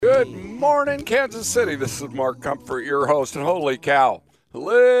Good morning, Kansas City. This is Mark Comfort, your host, and holy cow, a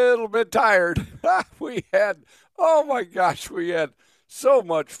little bit tired. We had so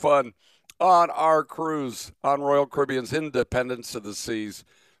much fun on our cruise on Royal Caribbean's Independence of the Seas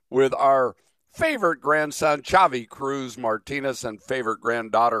with our favorite grandson, Xavi Cruz Martinez, and favorite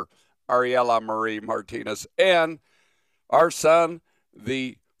granddaughter, Ariela Marie Martinez, and our son,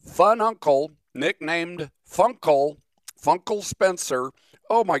 the fun uncle, nicknamed Funkle Spencer.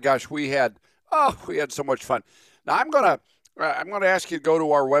 Oh my gosh, we had so much fun. Now I'm gonna ask you to go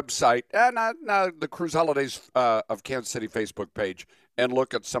to our website and the Cruise Holidays of Kansas City Facebook page and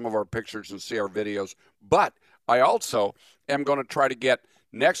look at some of our pictures and see our videos. But I also am going to try to get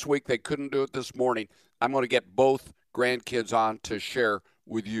next week. They couldn't do it this morning. I'm going to get both grandkids on to share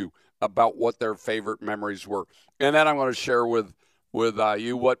with you about what their favorite memories were, and then I'm going to share with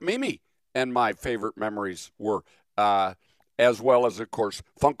you what Mimi and my favorite memories were. As well as, of course,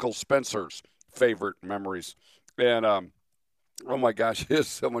 Funkle Spencer's favorite memories. And, oh my gosh, it's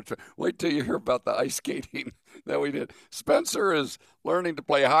so much fun. Wait till you hear about the ice skating that we did. Spencer is learning to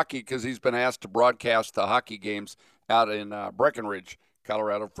play hockey because he's been asked to broadcast the hockey games out in Breckenridge,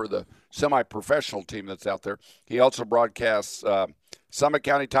 Colorado, for the semi-professional team that's out there. He also broadcasts Summit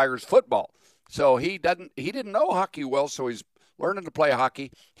County Tigers football. So he didn't know hockey well, so he's learning to play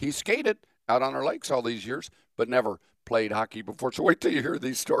hockey. He skated out on our lakes all these years, but never played hockey before. So wait till you hear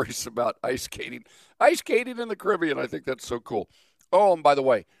these stories about ice skating in the Caribbean. I think that's so cool. Oh, and by the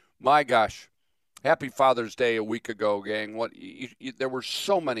way, my gosh, happy Father's Day a week ago, gang. There were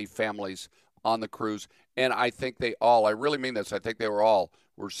so many families on the cruise, and I think I really mean this, I think they were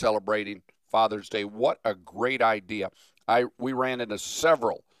celebrating Father's Day. What a great idea. We ran into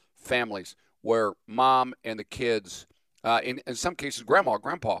several families where mom and the kids, in some cases grandma,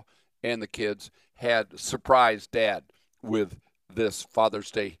 grandpa, and the kids had surprised dad with this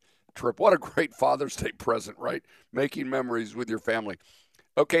Father's Day trip. What a great Father's Day present, right? Making memories with your family.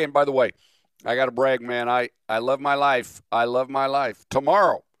 Okay, and by the way, I got to brag, man. I love my life. I love my life.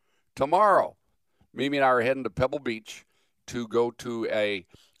 Tomorrow, Mimi and I are heading to Pebble Beach to go to a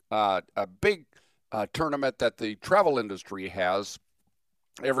big tournament that the travel industry has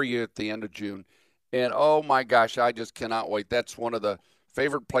every year at the end of June. And, oh, my gosh, I just cannot wait. That's one of the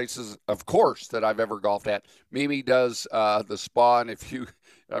favorite places, of course, that I've ever golfed at. Mimi does the spa, and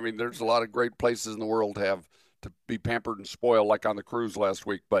there's a lot of great places in the world to be pampered and spoiled, like on the cruise last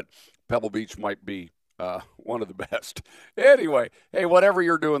week, but Pebble Beach might be one of the best. Anyway, hey, whatever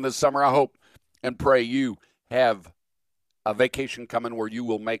you're doing this summer, I hope and pray you have a vacation coming where you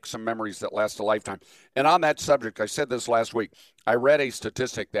will make some memories that last a lifetime. And on that subject, I said this last week, I read a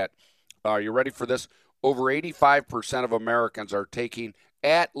statistic that, are you ready for this? Over 85% of Americans are taking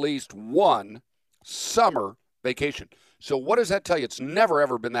at least one summer vacation. So what does that tell you? It's never,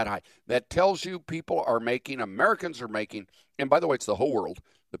 ever been that high. That tells you Americans are making, and by the way, it's the whole world.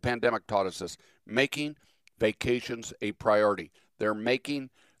 The pandemic taught us this, making vacations a priority. They're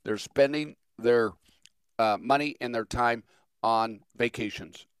spending their money and their time on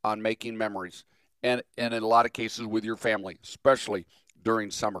vacations, on making memories, and in a lot of cases with your family, especially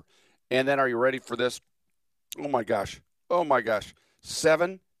during summer. And then are you ready for this? Oh, my gosh.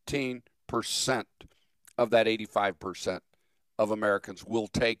 17% of that 85% of Americans will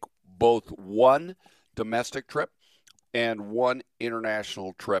take both one domestic trip and one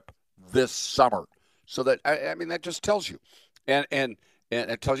international trip this summer. So that, that just tells you. And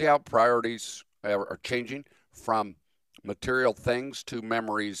it tells you how priorities are changing from material things to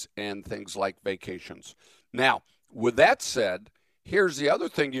memories and things like vacations. Now, with that said, here's the other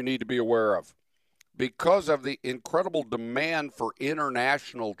thing you need to be aware of. Because of the incredible demand for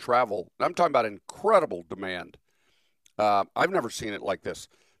international travel, I'm talking about incredible demand. I've never seen it like this.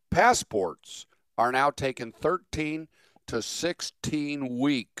 Passports are now taking 13 to 16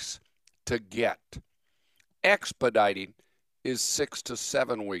 weeks to get. Expediting is 6 to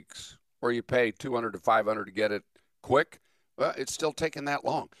 7 weeks, where you pay $200 to $500 to get it quick. Well, it's still taking that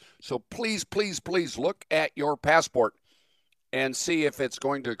long. So please, please, please look at your passport and see if it's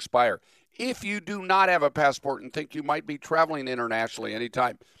going to expire. If you do not have a passport and think you might be traveling internationally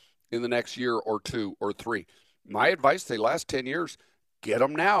anytime in the next year or 2 or 3, my advice, they last 10 years, get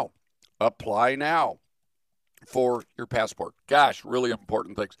them now. Apply now for your passport. Gosh, really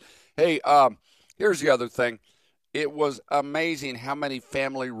important things. Hey, here's the other thing. It was amazing how many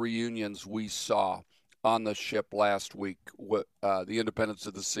family reunions we saw on the ship last week with the Independence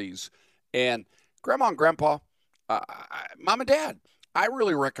of the Seas. And Grandma and Grandpa, Mom and Dad, I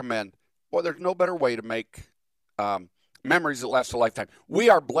really recommend, there's no better way to make memories that last a lifetime. We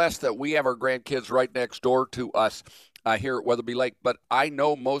are blessed that we have our grandkids right next door to us. here at Weatherby Lake, but I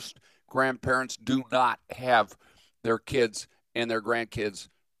know most grandparents do not have their kids and their grandkids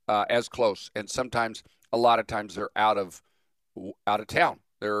as close, and sometimes, a lot of times, they're out of town.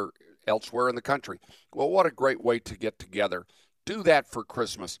 They're elsewhere in the country. Well, what a great way to get together. Do that for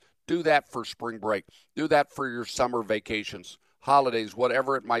Christmas. Do that for spring break. Do that for your summer vacations, holidays,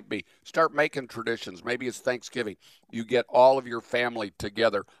 whatever it might be. Start making traditions. Maybe it's Thanksgiving. You get all of your family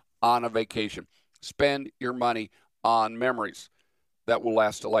together on a vacation. Spend your money on memories that will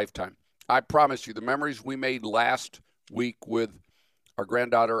last a lifetime. I promise you, the memories we made last week with our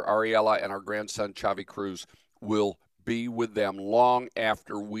granddaughter Ariella and our grandson Chavi Cruz will be with them long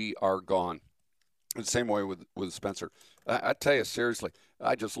after we are gone. The same way with Spencer. I tell you, seriously,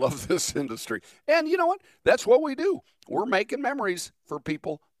 I just love this industry. And you know what? That's what we do. We're making memories for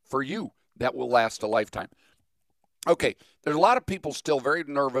people, for you, that will last a lifetime. Okay, there's a lot of people still very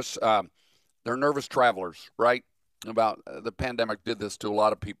nervous. They're nervous travelers, right? About the pandemic did this to a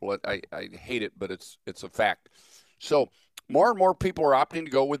lot of people. I hate it, but it's a fact. So more and more people are opting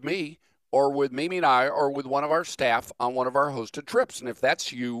to go with me or with Mimi and I or with one of our staff on one of our hosted trips. And if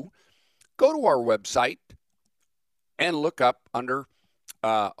that's you, go to our website and look up under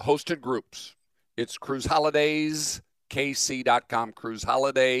hosted groups. It's cruiseholidayskc.com,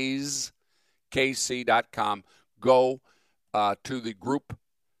 cruiseholidayskc.com. Go to the group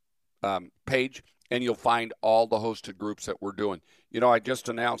page, and you'll find all the hosted groups that we're doing. You know, I just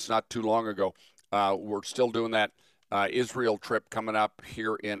announced not too long ago, we're still doing that Israel trip coming up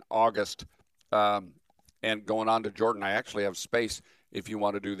here in August and going on to Jordan. I actually have space if you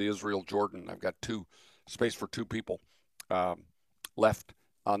want to do the Israel-Jordan. I've got space for two people left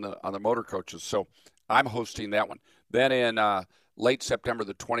on the motor coaches. So I'm hosting that one. Then in late September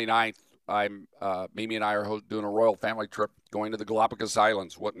the 29th, Mimi and I are doing a royal family trip going to the Galapagos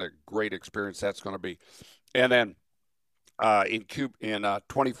Islands. What a great experience that's going to be. And then in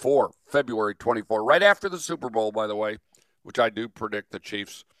February 24, right after the Super Bowl, by the way, which I do predict the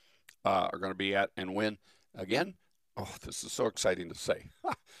Chiefs are going to be at and win again. Oh, this is so exciting to say.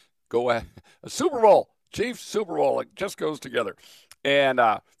 Go a Super Bowl, Chiefs Super Bowl. It just goes together. And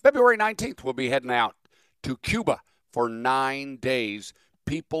February 19th, we'll be heading out to Cuba for 9 days.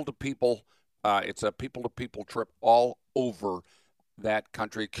 People to people. It's a people-to-people trip all over that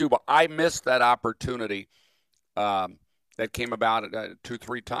country, Cuba. I missed that opportunity that came about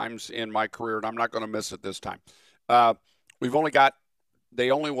 2-3 times in my career, and I'm not going to miss it this time.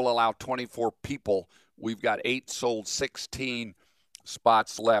 They only will allow 24 people. We've got 8 sold, 16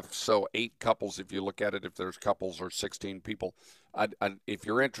 spots left, so 8 couples if you look at it, if there's couples or 16 people. If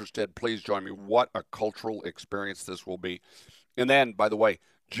you're interested, please join me. What a cultural experience this will be. And then, by the way,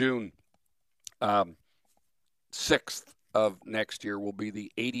 June 6th of next year will be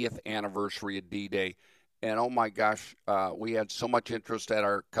the 80th anniversary of D-Day. And, oh, my gosh, we had so much interest at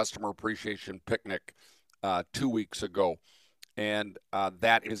our customer appreciation picnic 2 weeks ago. And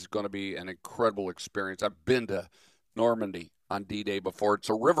that is going to be an incredible experience. I've been to Normandy on D-Day before. It's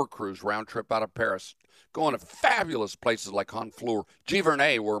a river cruise, round trip out of Paris, going to fabulous places like Honfleur,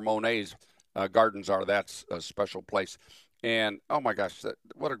 Giverny, where Monet's gardens are. That's a special place. And, oh, my gosh,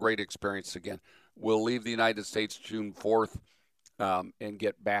 what a great experience again. We'll leave the United States June 4th and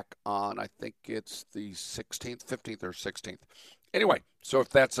get back on, I think it's the 16th, 15th or 16th. Anyway, so if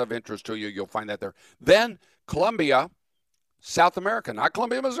that's of interest to you, you'll find that there. Then Columbia, South America, not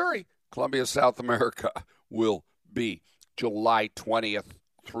Columbia, Missouri. Columbia, South America will be July 20th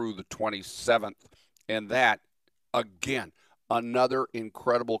through the 27th. And that, again, another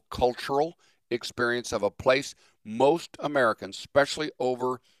incredible cultural experience of a place most Americans, especially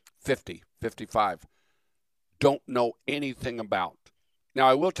over 50, 55, don't know anything about. Now,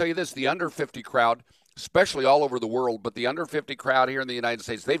 I will tell you this, the under 50 crowd, especially all over the world, but the under 50 crowd here in the United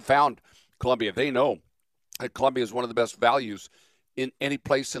States, they found Columbia. They know that Columbia is one of the best values in any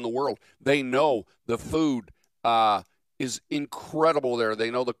place in the world. They know the food is incredible there. They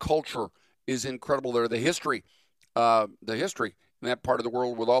know the culture is incredible there. The history in that part of the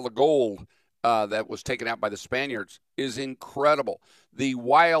world with all the gold that was taken out by the Spaniards is incredible. The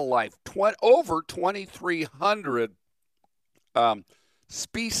wildlife, over 2,300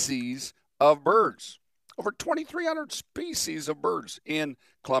 species of birds. Over 2,300 species of birds in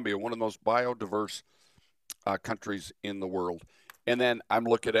Colombia, one of the most biodiverse countries in the world. And then I'm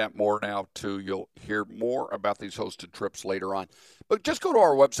looking at more now, too. You'll hear more about these hosted trips later on. But just go to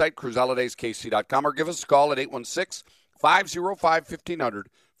our website, cruiseholidayskc.com, or give us a call at 816-505-1500,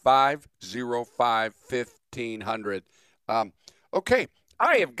 505-1500. Okay,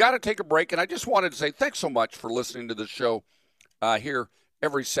 I have got to take a break, and I just wanted to say thanks so much for listening to the show here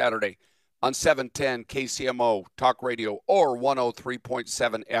every Saturday. on 710 KCMO Talk Radio or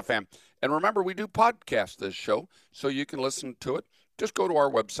 103.7 FM. And remember, we do podcast this show, so you can listen to it. Just go to our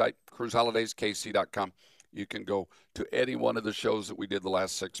website, cruiseholidayskc.com. You can go to any one of the shows that we did the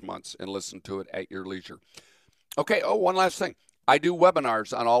last 6 months and listen to it at your leisure. Okay, one last thing. I do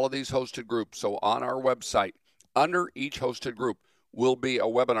webinars on all of these hosted groups. So on our website, under each hosted group, will be a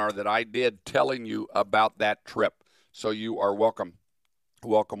webinar that I did telling you about that trip. So you are welcome to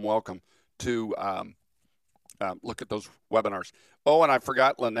look at those webinars. Oh, and I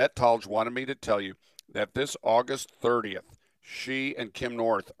forgot, Lynette Talge wanted me to tell you that this August 30th, she and Kim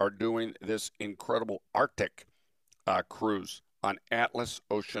North are doing this incredible Arctic cruise on Atlas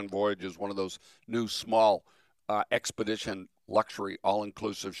Ocean Voyages, one of those new small expedition luxury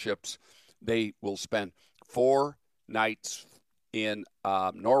all-inclusive ships. They will spend 4 nights in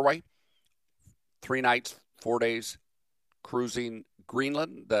Norway, 3 nights, 4 days cruising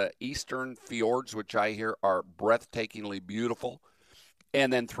Greenland, the eastern fjords, which I hear are breathtakingly beautiful,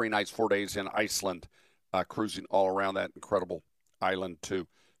 and then 3 nights, 4 days in Iceland, cruising all around that incredible island too.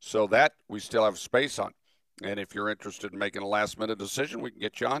 So that we still have space on. And if you're interested in making a last-minute decision, we can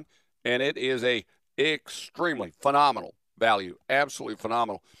get you on. And it is a extremely phenomenal value, absolutely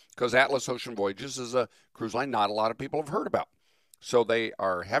phenomenal, because Atlas Ocean Voyages is a cruise line not a lot of people have heard about. So they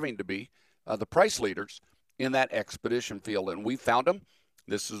are having to be the price leaders in that expedition field. And we found them.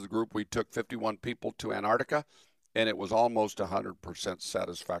 This is the group. We took 51 people to Antarctica, and it was almost 100%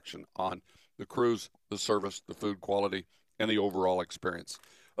 satisfaction on the cruise, the service, the food quality, and the overall experience.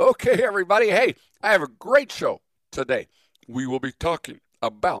 Okay, everybody. Hey, I have a great show today. We will be talking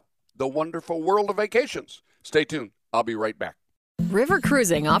about the wonderful world of vacations. Stay tuned. I'll be right back. River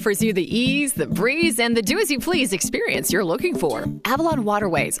cruising offers you the ease, the breeze, and the do-as-you-please experience you're looking for. Avalon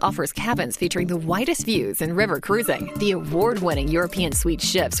Waterways offers cabins featuring the widest views in river cruising. The award-winning European suite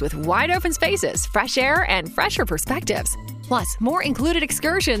ships with wide-open spaces, fresh air, and fresher perspectives. Plus, more included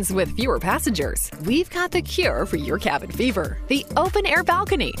excursions with fewer passengers. We've got the cure for your cabin fever. The open-air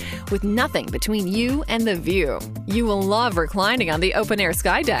balcony, with nothing between you and the view. You will love reclining on the open-air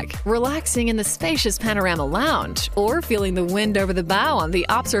sky deck, relaxing in the spacious panorama lounge, or feeling the wind over the bow on the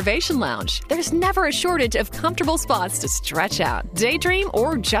observation lounge. There's never a shortage of comfortable spots to stretch out, daydream,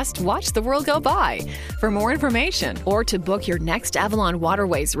 or just watch the world go by. For more information or to book your next Avalon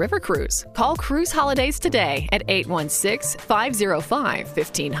Waterways river cruise, call Cruise Holidays today at 816-505-1500.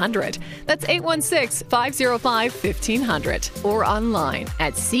 That's 816-505-1500. Or online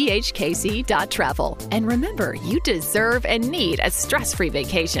at chkc.travel. And remember, you deserve and need a stress-free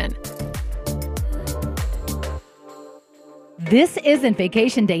vacation. This isn't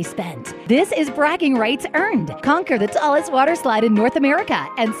vacation day spent. This is bragging rights earned. Conquer the tallest water slide in North America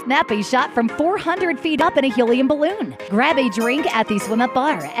and snap a shot from 400 feet up in a helium balloon. Grab a drink at the swim up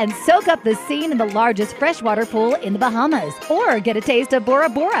bar and soak up the scene in the largest freshwater pool in the Bahamas. Or get a taste of Bora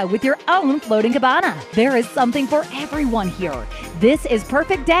Bora with your own floating cabana. There is something for everyone here. This is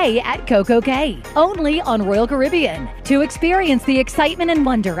Perfect Day at Coco Cay, only on Royal Caribbean. To experience the excitement and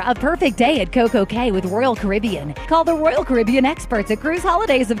wonder of Perfect Day at Coco Cay with Royal Caribbean, call the Royal Caribbean experts at Cruise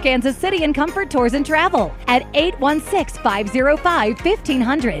Holidays of Kansas City and Comfort Tours and Travel at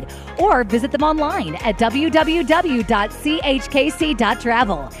 816-505-1500 or visit them online at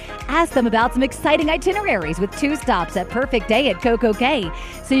www.chkc.travel. Ask them about some exciting itineraries with 2 stops at Perfect Day at Coco Cay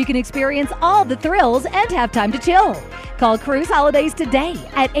so you can experience all the thrills and have time to chill. Call Cruise Holidays today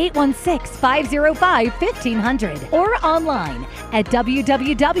at 816-505-1500 or online at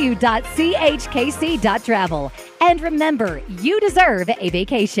www.chkc.travel. And remember, you deserve a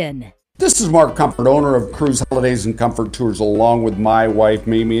vacation. This is Mark Comfort, owner of Cruise Holidays and Comfort Tours, along with my wife,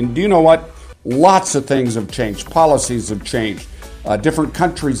 Mimi. And do you know what? Lots of things have changed. Policies have changed. Different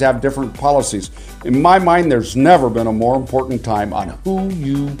countries have different policies. In my mind, there's never been a more important time on who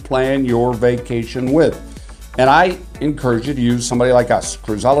you plan your vacation with. And I encourage you to use somebody like us,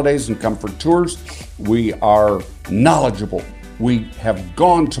 Cruise Holidays and Comfort Tours. We are knowledgeable. We have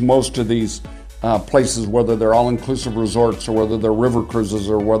gone to most of these places, whether they're all-inclusive resorts or whether they're river cruises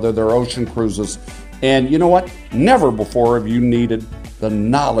or whether they're ocean cruises. And you know what? Never before have you needed the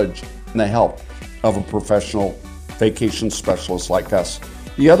knowledge and the help of a professional vacation specialist like us.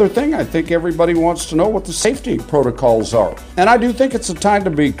 The other thing, I think everybody wants to know what the safety protocols are. And I do think it's a time to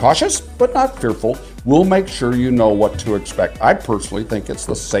be cautious, but not fearful. We'll make sure you know what to expect. I personally think it's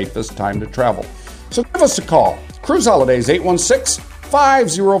the safest time to travel. So give us a call. Cruise Holidays,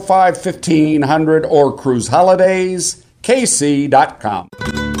 816-505-1500 or cruiseholidayskc.com.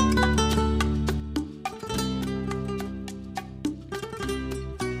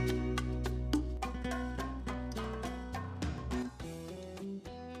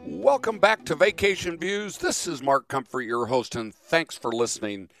 Welcome back to Vacation Views. This is Mark Comfort, your host, and thanks for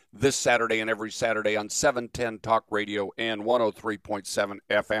listening this Saturday and every Saturday on 710 Talk Radio and 103.7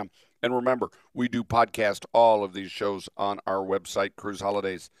 FM. And remember, we do podcast all of these shows on our website,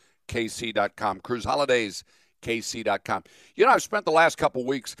 cruiseholidayskc.com, cruiseholidayskc.com. You know, I've spent the last couple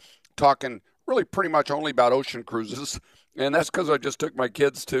weeks talking really pretty much only about ocean cruises, and that's because I just took my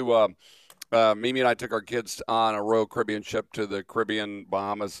kids to Mimi and I took our kids on a Royal Caribbean ship to the Caribbean,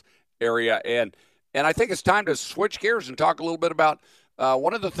 Bahamas area. And I think it's time to switch gears and talk a little bit about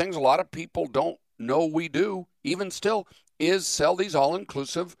one of the things a lot of people don't know we do, even still, is sell these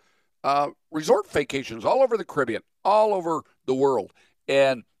all-inclusive resort vacations all over the Caribbean, all over the world.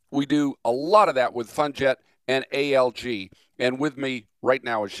 And we do a lot of that with FunJet and ALG. And with me right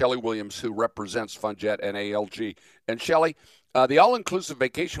now is Shelley Williams, who represents FunJet and ALG. And Shelley, the all-inclusive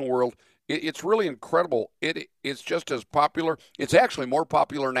vacation world, it's really incredible. It's just as popular. It's actually more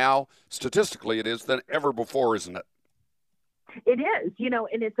popular now, statistically it is, than ever before, isn't it? It is, you know,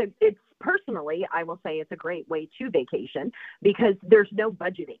 and it's personally, I will say it's a great way to vacation because there's no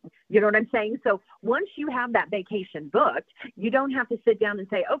budgeting. You know what I'm saying? So once you have that vacation booked, you don't have to sit down and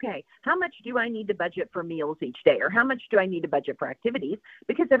say, okay, how much do I need to budget for meals each day? Or how much do I need to budget for activities?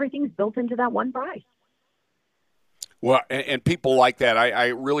 Because everything's built into that one price. Well, and people like that. I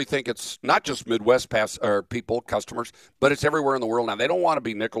really think it's not just Midwest customers, but it's everywhere in the world now. They don't want to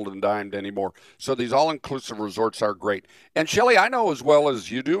be nickeled and dimed anymore. So these all-inclusive resorts are great. And Shelley, I know as well as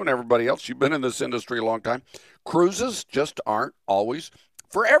you do and everybody else, you've been in this industry a long time, cruises just aren't always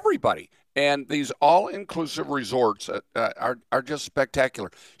for everybody. And these all-inclusive resorts are just spectacular.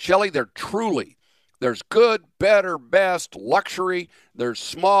 Shelley, there's good, better, best, luxury. There's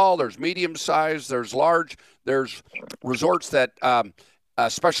small, there's medium-sized, there's large. There's resorts that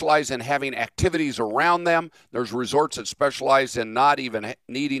specialize in having activities around them. There's resorts that specialize in not even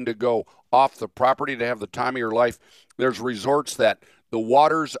needing to go off the property to have the time of your life. There's resorts that the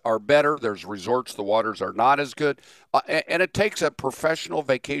waters are better. There's resorts the waters are not as good. And it takes a professional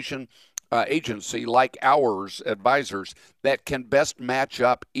vacation agency like ours, advisors, that can best match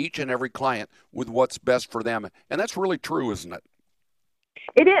up each and every client with what's best for them. And that's really true, isn't it?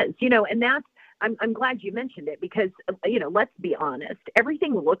 It is, you know, and I'm glad you mentioned it because, you know, let's be honest,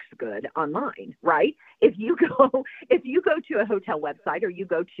 everything looks good online, right? If you go to a hotel website or you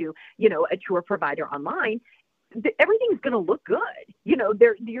go to, you know, a tour provider online, everything's going to look good. You know,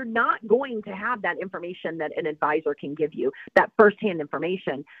 you're not going to have that information that an advisor can give you, that firsthand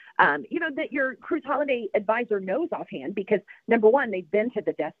information, you know, that your cruise holiday advisor knows offhand because, number one, they've been to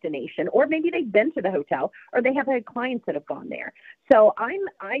the destination or maybe they've been to the hotel or they have had clients that have gone there. So I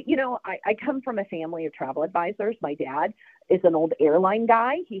come from a family of travel advisors. My dad is an old airline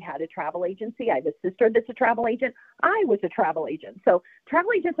guy. He had a travel agency. I have a sister that's a travel agent. I was a travel agent. So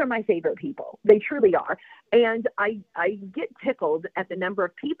travel agents are my favorite people. They truly are. And I get tickled at the number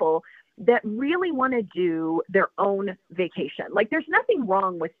of people that really want to do their own vacation. Like there's nothing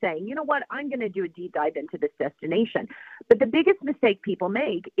wrong with saying, you know what, I'm going to do a deep dive into this destination. But the biggest mistake people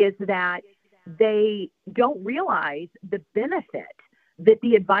make is that they don't realize the benefit that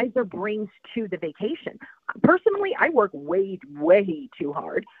the advisor brings to the vacation. Personally, I work way, way too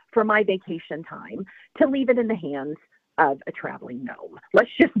hard for my vacation time to leave it in the hands of a traveling gnome. Let's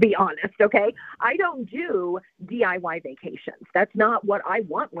just be honest, okay? I don't do DIY vacations. That's not what I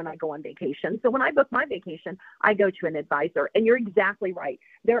want when I go on vacation. So when I book my vacation, I go to an advisor. And you're exactly right.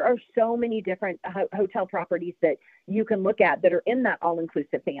 There are so many different hotel properties that you can look at that are in that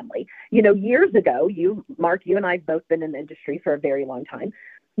all-inclusive family. You know, years ago, Mark, you and I have both been in the industry for a very long time.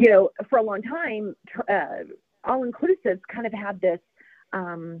 You know, for a long time, all-inclusives kind of had this,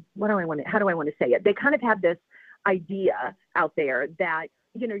 how do I want to say it? They kind of had this idea out there that,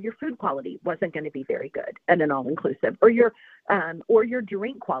 you know, your food quality wasn't going to be very good at an all-inclusive, or your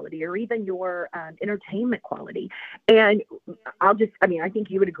drink quality, or even your entertainment quality. And I think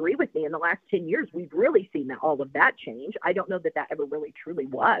you would agree with me. In the last 10 years, we've really seen all of that change. I don't know that ever really truly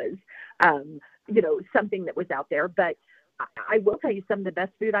was, you know, something that was out there. But I will tell you, some of the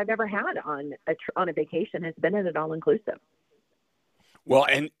best food I've ever had on a vacation has been at an all-inclusive. Well,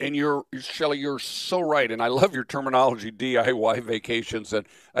 and Shelley, you're so right, and I love your terminology, DIY vacations, and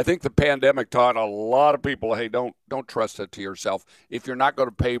I think the pandemic taught a lot of people, hey, don't trust it to yourself. If you're not going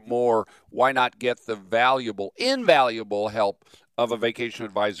to pay more, why not get the invaluable help of a vacation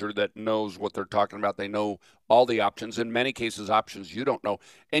advisor that knows what they're talking about? They know all the options, in many cases options you don't know.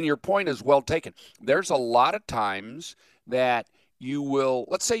 And your point is well taken. There's a lot of times that you will,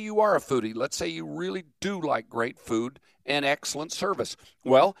 let's say you are a foodie, let's say you really do like great food and excellent service.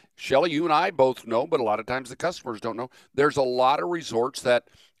 Well, Shelley, you and I both know, but a lot of times the customers don't know, there's a lot of resorts that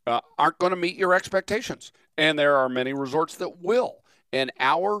aren't going to meet your expectations. And there are many resorts that will. And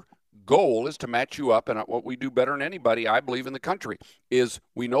our goal is to match you up. And what we do better than anybody, I believe, in the country is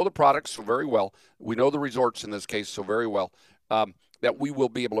we know the products so very well. We know the resorts in this case so very well. That we will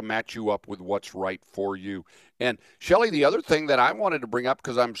be able to match you up with what's right for you. And Shelley, the other thing that I wanted to bring up,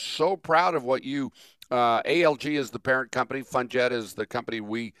 because I'm so proud of what you, ALG is the parent company, FunJet is the company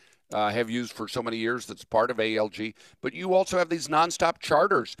we have used for so many years that's part of ALG, but you also have these nonstop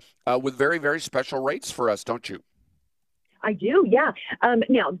charters with very, very special rates for us, don't you? I do, yeah.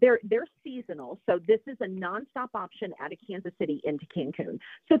 Now they're seasonal, so this is a nonstop option out of Kansas City into Cancun.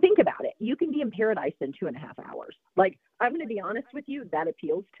 So think about it: you can be in paradise in 2.5 hours. Like, I'm going to be honest with you, that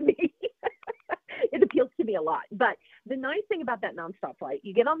appeals to me. It appeals to me a lot. But the nice thing about that nonstop flight,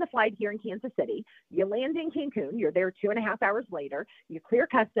 you get on the flight here in Kansas City, you land in Cancun, you're there 2.5 hours later, you clear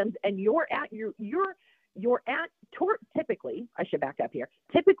customs, and you're at typically, I should back up here.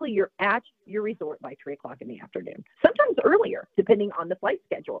 Typically, you're at your resort by 3:00 in the afternoon, sometimes earlier, depending on the flight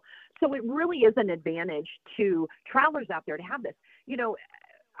schedule. So it really is an advantage to travelers out there to have this. You know,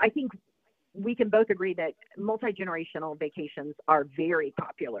 I think we can both agree that multi-generational vacations are very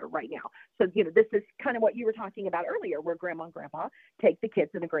popular right now. So, you know, this is kind of what you were talking about earlier, where grandma and grandpa take the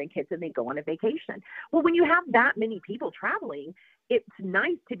kids and the grandkids and they go on a vacation. Well, when you have that many people traveling, it's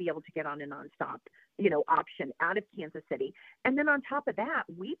nice to be able to get on a nonstop, you know, option out of Kansas City. And then on top of that,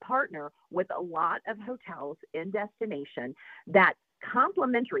 we partner with a lot of hotels in destination that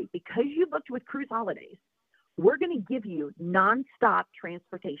complimentary, because you booked with Cruise Holidays, we're going to give you nonstop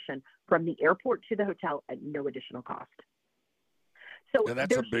transportation from the airport to the hotel at no additional cost. So and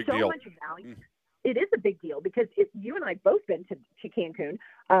that's there's a big so deal. much value. It is a big deal because you and I have both been to Cancun.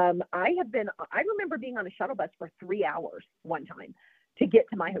 I remember being on a shuttle bus for 3 hours one time to get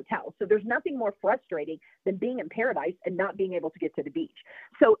to my hotel. So there's nothing more frustrating than being in paradise and not being able to get to the beach.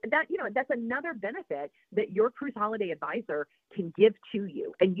 So that, you know, that's another benefit that your cruise holiday advisor can give to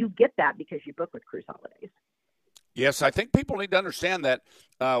you. And you get that because you book with Cruise Holidays. Yes, I think people need to understand that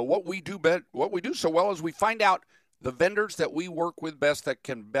what we do so well is we find out the vendors that we work with best that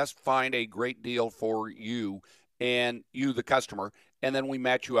can best find a great deal for you and you, the customer, and then we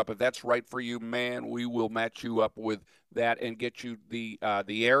match you up. If that's right for you, man, we will match you up with that and get you the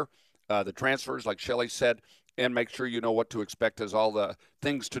transfers, like Shelley said, and make sure you know what to expect as all the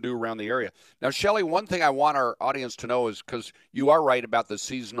things to do around the area. Now, Shelley, one thing I want our audience to know is, because you are right about the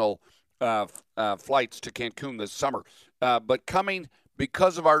seasonal flights to Cancun this summer, but coming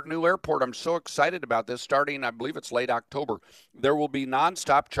because of our new airport, I'm so excited about this. Starting, I believe it's late October, there will be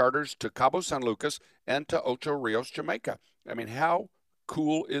nonstop charters to Cabo San Lucas and to Ocho Rios, Jamaica. I mean, how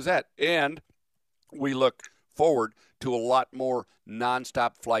cool is that? And we look forward to a lot more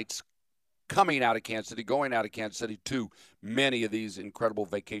nonstop flights coming out of Kansas City, going out of Kansas City to many of these incredible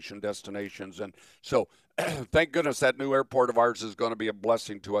vacation destinations. And so thank goodness that new airport of ours is going to be a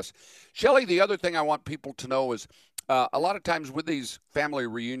blessing to us. Shelley, the other thing I want people to know is a lot of times with these family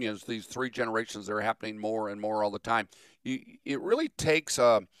reunions, these three generations that are happening more and more all the time, it really takes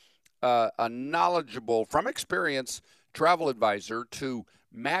a knowledgeable, from experience, travel advisor to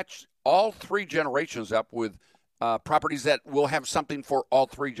match all three generations up with properties that will have something for all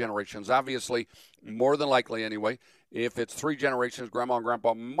three generations. Obviously, more than likely anyway, if it's three generations, grandma and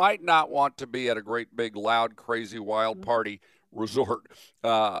grandpa might not want to be at a great big loud crazy wild party resort,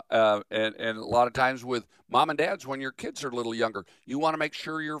 and a lot of times with mom and dads, when your kids are a little younger, you want to make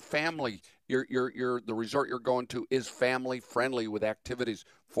sure your family, the resort you're going to is family friendly with activities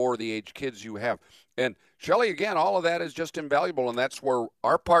for the age kids you have. And Shelley, again, all of that is just invaluable, and that's where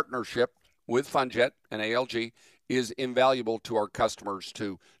our partnership with FunJet and ALG is invaluable to our customers,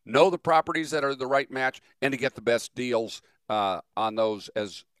 to know the properties that are the right match and to get the best deals on those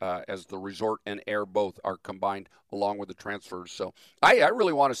as the resort and air both are combined along with the transfers. So I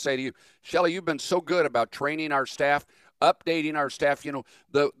really want to say to you, Shelley, you've been so good about training our staff, updating our staff. You know,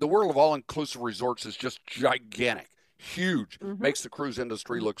 the world of all-inclusive resorts is just gigantic, huge, makes the cruise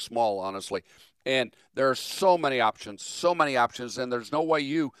industry look small, honestly. And there are so many options, and there's no way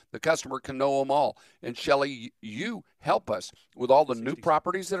you, the customer, can know them all. And Shelley, you help us with all the new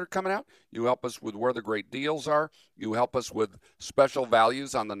properties that are coming out. You help us with where the great deals are. You help us with special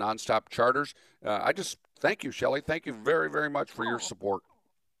values on the nonstop charters. I just thank you, Shelley. Thank you very, very much for your support.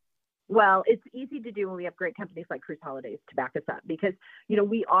 Well, it's easy to do when we have great companies like Cruise Holidays to back us up because, you know,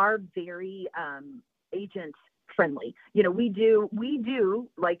 we are very agent friendly. You know, we do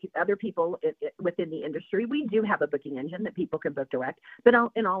like other people within the industry, we do have a booking engine that people can book direct. But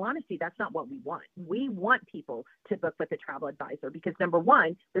in all honesty, that's not what we want. We want people to book with a travel advisor because, number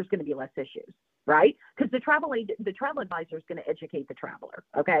one, there's going to be less issues, right? Because the travel advisor is going to educate the traveler.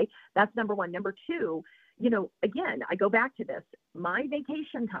 Okay, that's number one. Number two, you know, again, I go back to this. My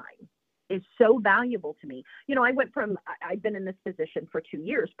vacation time is so valuable to me. You know, I've been in this position for 2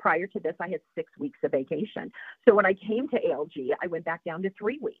 years. Prior to this, I had 6 weeks of vacation. So when I came to ALG, I went back down to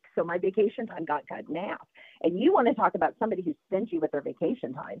 3 weeks. So my vacation time got cut in half. And you want to talk about somebody who's stingy with their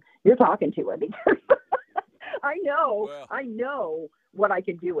vacation time, you're talking to her because I know what I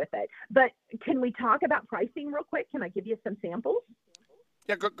can do with it. But can we talk about pricing real quick? Can I give you some samples?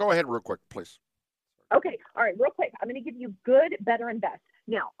 Yeah, go ahead real quick, please. Okay. All right. Real quick. I'm going to give you good, better, and best.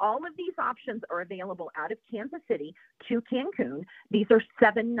 Now, all of these options are available out of Kansas City to Cancun. These are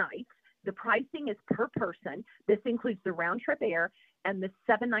 7 nights. The pricing is per person. This includes the round trip air and the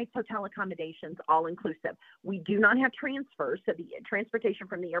 7 nights hotel accommodations, all inclusive. We do not have transfers, so the transportation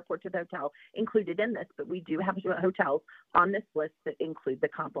from the airport to the hotel included in this, but we do have hotels on this list that include the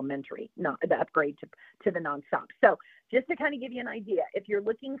complimentary, the upgrade to the nonstop. So just to kind of give you an idea, if you're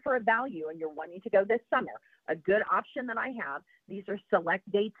looking for a value and you're wanting to go this summer, a good option that I have, these are select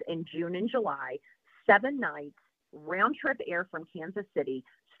dates in June and July, 7 nights, round trip air from Kansas City,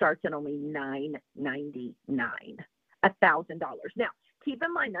 starts at only $999. $1,000. Now, keep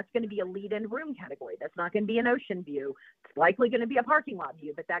in mind, that's going to be a lead-in room category. That's not going to be an ocean view. It's likely going to be a parking lot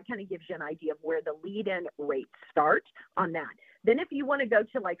view, but that kind of gives you an idea of where the lead-in rates start on that. Then if you want to go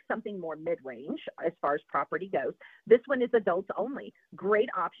to like something more mid-range as far as property goes, this one is adults only. Great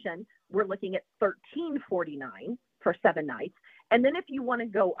option. We're looking at $1,349 for 7 nights. And then if you want to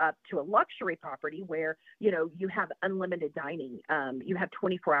go up to a luxury property where, you know, you have unlimited dining, you have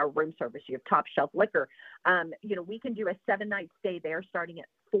 24-hour room service, you have top shelf liquor, you know, we can do a 7-night stay there starting at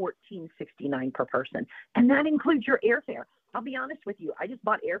 $1,469 per person. And that includes your airfare. I'll be honest with you. I just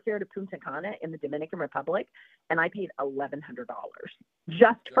bought airfare to Punta Cana in the Dominican Republic, and I paid $1,100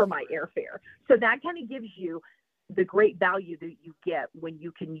 just for my airfare. So that kind of gives you the great value that you get when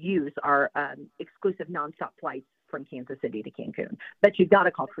you can use our exclusive nonstop flights from Kansas City to Cancun. But you've got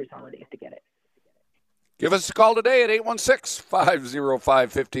to call Cruise Holidays to get it. Give us a call today at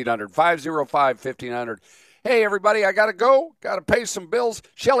 816-505-1500, 505-1500. Hey, everybody, I got to go. Got to pay some bills.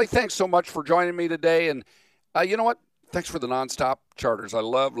 Shelley, thanks so much for joining me today. And you know what? Thanks for the nonstop charters. I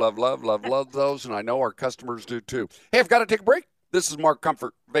love those, and I know our customers do too. Hey, I've got to take a break. This is Mark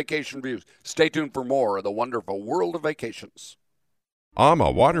Comfort, Vacation Views. Stay tuned for more of the wonderful world of vacations.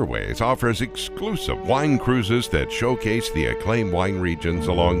 AMA Waterways offers exclusive wine cruises that showcase the acclaimed wine regions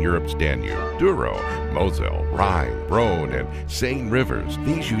along Europe's Danube, Douro, Moselle, Rhine, Rhone, and Seine rivers.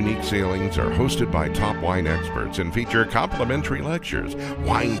 These unique sailings are hosted by top wine experts and feature complimentary lectures,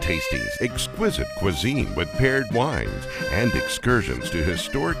 wine tastings, exquisite cuisine with paired wines, and excursions to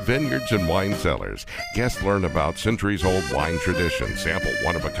historic vineyards and wine cellars. Guests learn about centuries-old wine traditions, sample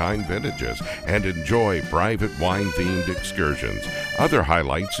one-of-a-kind vintages, and enjoy private wine-themed excursions. Other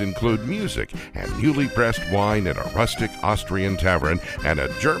highlights include music and newly pressed wine at a rustic Austrian tavern and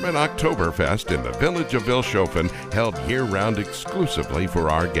a German Oktoberfest in the village of Vilshofen, held year-round exclusively for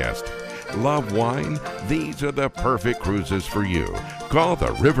our guests. Love wine? These are the perfect cruises for you. Call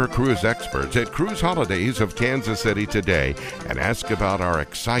the River Cruise experts at Cruise Holidays of Kansas City today and ask about our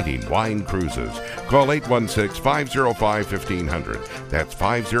exciting wine cruises. Call 816-505-1500. That's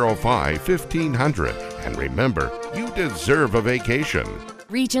 505-1500. And remember, you deserve a vacation.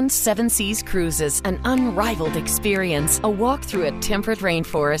 Regent 7 Seas Cruises, an unrivaled experience. A walk through a temperate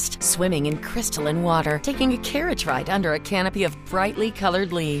rainforest, swimming in crystalline water, taking a carriage ride under a canopy of brightly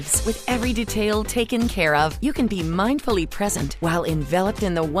colored leaves. With every detail taken care of, you can be mindfully present while enveloped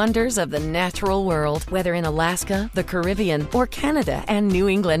in the wonders of the natural world. Whether in Alaska, the Caribbean, or Canada and New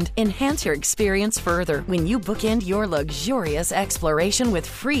England, enhance your experience further when you bookend your luxurious exploration with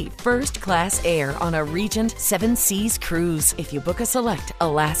free first-class air on a Regent 7 Seas Cruise. If you book a select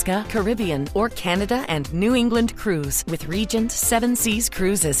Alaska, Caribbean, or Canada and New England cruise with Regent 7 Seas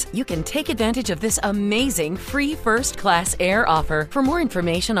Cruises, you can take advantage of this amazing free first-class air offer. For more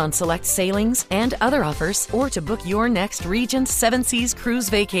information on select sailings and other offers, or to book your next Regent 7 Seas Cruise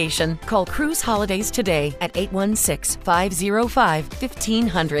vacation, call Cruise Holidays today at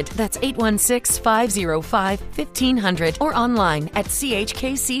 816-505-1500. That's 816-505-1500, or online at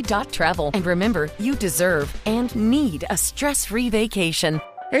chkc.travel. And remember, you deserve and need a stress-free vacation.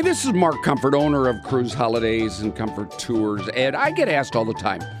 Hey, this is Mark Comfort, owner of Cruise Holidays and Comfort Tours, and I get asked all the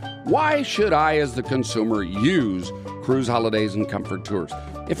time, why should I, as the consumer, use Cruise Holidays and Comfort Tours?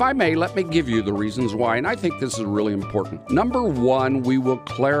 If I may, let me give you the reasons why, and I think this is really important. Number one, we will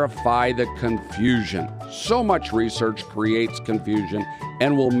clarify the confusion. So much research creates confusion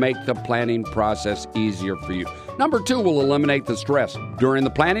and will make the planning process easier for you. Number two, we'll eliminate the stress during the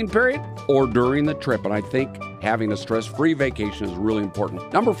planning period or during the trip, and I think having a stress-free vacation is really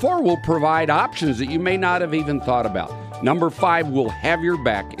important. Number four, we'll provide options that you may not have even thought about. Number five, we'll have your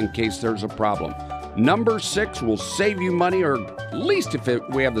back in case there's a problem. Number six, we'll save you money, or at least if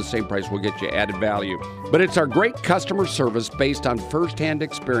we have the same price, we'll get you added value. But it's our great customer service based on firsthand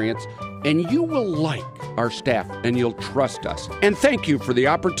experience, and you will like our staff, and you'll trust us. And thank you for the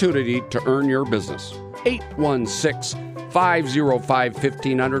opportunity to earn your business.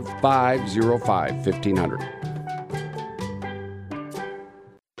 816-505-1500, 505-1500.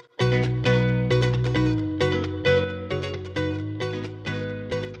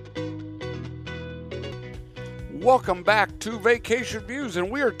 Welcome back to Vacation Views, and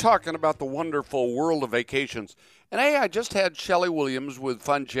we are talking about the wonderful world of vacations. And hey, I just had Shelley Williams with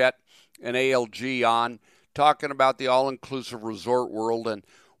FunJet and ALG on talking about the all-inclusive resort world. And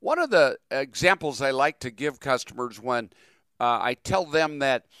one of the examples I like to give customers when I tell them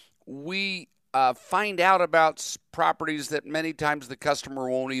that we find out about properties that many times the customer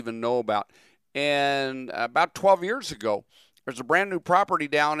won't even know about. And about 12 years ago, there's a brand new property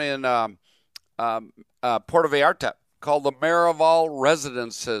down in Puerto Vallarta called the Marival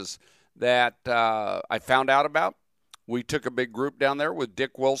Residences that I found out about. We took a big group down there with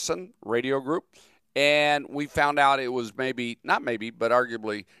Dick Wilson, radio group, and we found out it was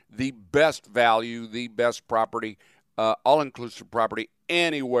arguably the best value, the best property, all-inclusive property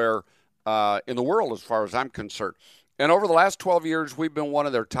anywhere in the world as far as I'm concerned. And over the last 12 years, we've been one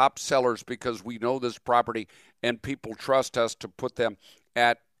of their top sellers because we know this property and people trust us to put them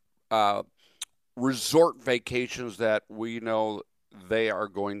at resort vacations that we know they are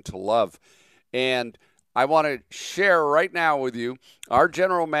going to love. And I want to share right now with you, our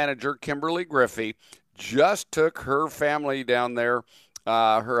general manager, Kimberly Griffey, just took her family down there,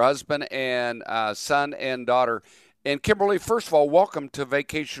 her husband and son and daughter. And Kimberly, first of all, welcome to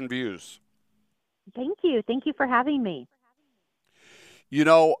Vacation Views. Thank you. Thank you for having me. You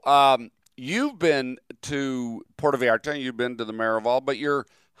know, you've been to Puerto Vallarta, you've been to the Marival, but your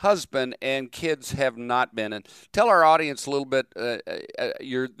husband and kids have not been. And tell our audience a little bit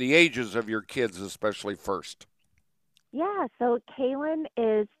the ages of your kids, especially first. Yeah, so Kaylin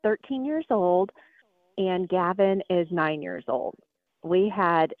is 13 years old and Gavin is 9 years old. We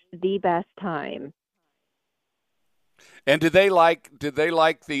had the best time. And did they like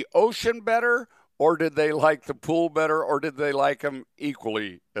the ocean better, or did they like the pool better, or did they like them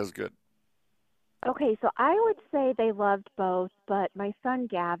equally as good? Okay, so I would say they loved both, but my son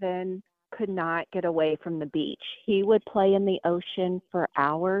Gavin could not get away from the beach. He would play in the ocean for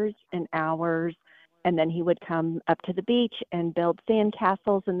hours and hours, and then he would come up to the beach and build sand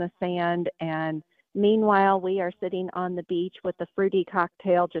castles in the sand. And meanwhile, we are sitting on the beach with a fruity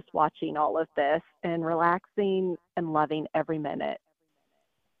cocktail, just watching all of this and relaxing and loving every minute.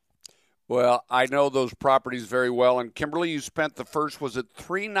 Well, I know those properties very well. And Kimberly, you spent the first, was it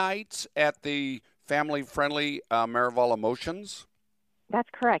 3 nights at the family-friendly Marival Emotions? That's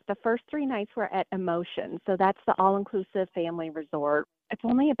correct. The first 3 nights were at Emotions. So that's the all-inclusive family resort. It's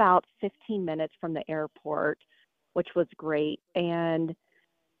only about 15 minutes from the airport, which was great. And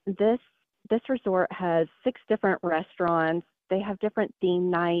this resort has 6 different restaurants. They have different theme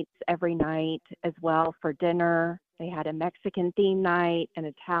nights every night as well for dinner. They had a Mexican theme night, an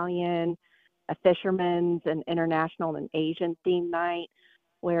Italian, a fisherman's, an international, and Asian theme night,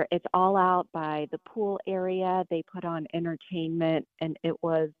 where it's all out by the pool area. They put on entertainment, and it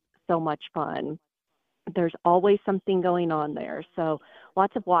was so much fun. There's always something going on there. So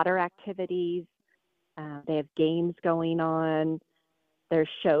lots of water activities. They have games going on. There's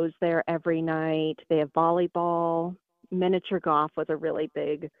shows there every night. They have volleyball. Miniature golf was a really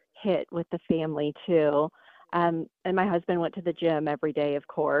big hit with the family, too. And my husband went to the gym every day, of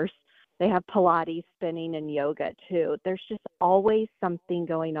course. They have Pilates, spinning, and yoga, too. There's just always something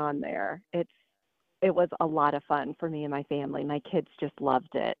going on there. It was a lot of fun for me and my family. My kids just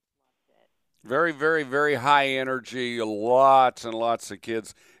loved it. Very, very, very high energy, lots and lots of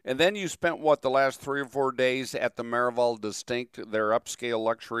kids. And then you spent, the last 3 or 4 days at the Marival Distinct, their upscale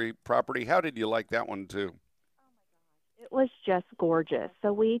luxury property. How did you like that one, too? It was just gorgeous.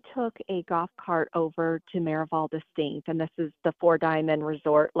 So we took a golf cart over to Marival Distinct, and this is the 4-diamond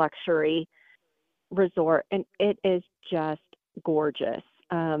resort, luxury resort, and it is just gorgeous.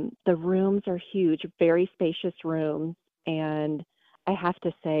 The rooms are huge, very spacious rooms, and I have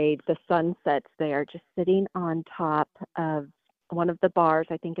to say the sunsets there, just sitting on top of one of the bars.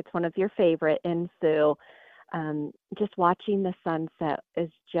 I think it's one of your favorite in Sioux. Just watching the sunset is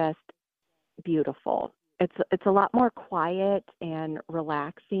just beautiful. It's a lot more quiet and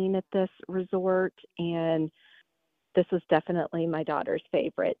relaxing at this resort, and this was definitely my daughter's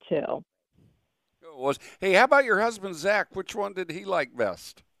favorite too. It was. Hey, how about your husband, Zach? Which one did he like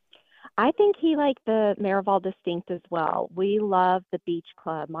best? I think he liked the Marival Distinct as well. We love the Beach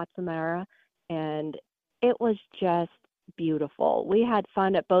Club, Matsumaira, and it was just beautiful. We had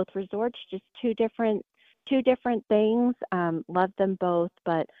fun at both resorts, just two different things. Loved them both,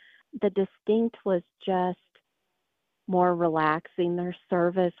 but the Distinct was just more relaxing. Their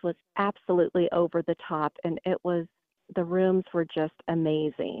service was absolutely over the top, and the rooms were just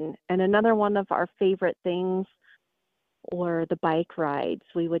amazing. And another one of our favorite things were the bike rides.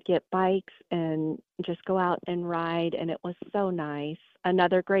 We would get bikes and just go out and ride, and it was so nice.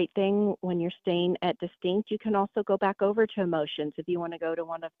 Another great thing when you're staying at Distinct, you can also go back over to Emotions if you want to go to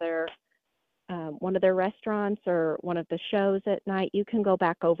one of their restaurants or one of the shows at night. You can go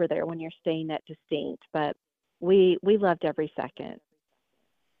back over there when you're staying at Distinct. But we loved every second.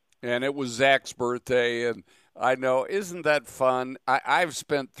 And it was Zach's birthday, and I know, isn't that fun? I've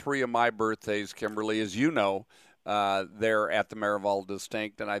spent 3 of my birthdays, Kimberly, as you know, there at the Marival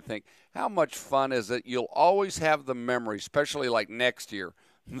Distinct, and I think, how much fun is it? You'll always have the memory, especially like next year,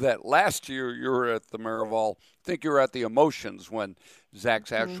 that last year you were at the Marival. I think you were at the Emotions when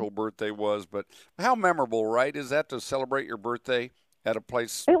Zach's actual birthday was, but how memorable, right, is that to celebrate your birthday at a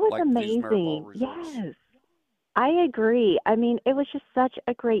place It was like these Marival amazing. resorts? Yes. I agree. I mean, it was just such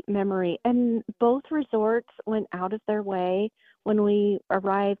a great memory. And both resorts went out of their way. When we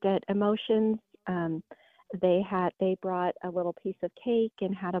arrived at Emotions, they brought a little piece of cake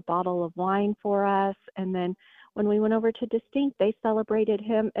and had a bottle of wine for us. And then when we went over to Distinct, they celebrated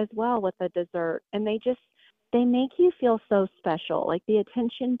him as well with a dessert. And they make you feel so special. Like, the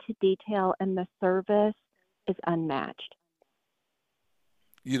attention to detail and the service is unmatched.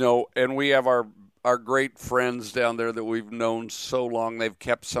 You know, and we have our great friends down there that we've known so long. They've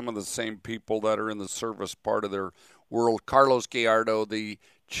kept some of the same people that are in the service part of their world. Carlos Gallardo, the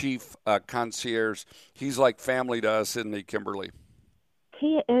chief concierge, he's like family to us, isn't he, Kimberly?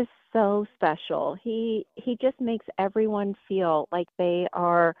 He is so special. He just makes everyone feel like they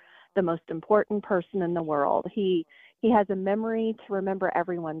are the most important person in the world. He has a memory to remember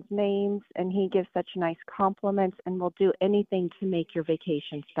everyone's names, and he gives such nice compliments and will do anything to make your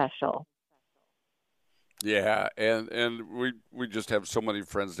vacation special. Yeah, and we just have so many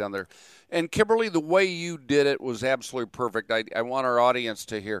friends down there. And Kimberly, the way you did it was absolutely perfect. I want our audience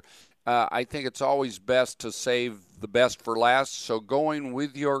to hear. I think it's always best to save the best for last. So going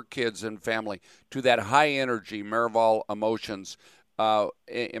with your kids and family to that high energy Marival Emotions,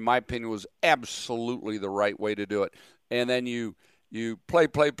 in my opinion, was absolutely the right way to do it. And then you play,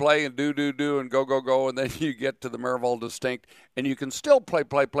 and do, and go, and then you get to the Marival Distinct, and you can still play,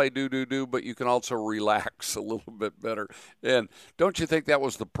 do, but you can also relax a little bit better. And don't you think that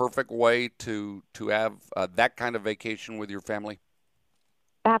was the perfect way to have that kind of vacation with your family?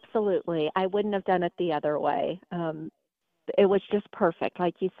 Absolutely. I wouldn't have done it the other way. It was just perfect.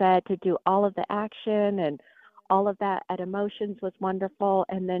 Like you said, to do all of the action and all of that at Emotions was wonderful,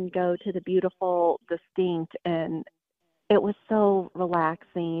 and then go to the beautiful Distinct, and it was so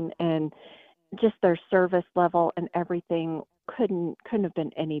relaxing, and just their service level and everything couldn't have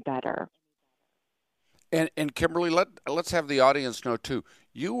been any better. And Kimberly, let's have the audience know too.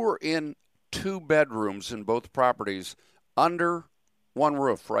 You were in 2 bedrooms in both properties under one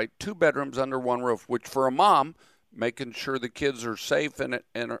roof, right? 2 bedrooms under one roof, which for a mom, making sure the kids are safe and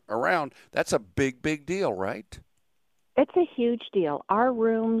around, that's a big deal, right? It's a huge deal. Our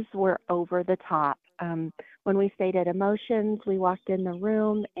rooms were over the top. When we stayed at Emotions, we walked in the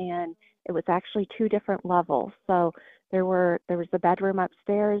room, and it was actually 2 different levels. So there was a bedroom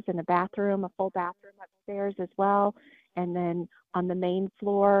upstairs and a full bathroom upstairs as well. And then on the main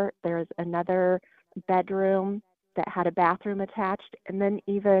floor, there's another bedroom that had a bathroom attached, and then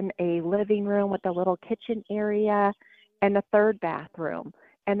even a living room with a little kitchen area and a 3rd bathroom.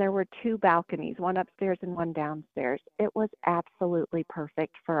 And there were 2 balconies, one upstairs and one downstairs. It was absolutely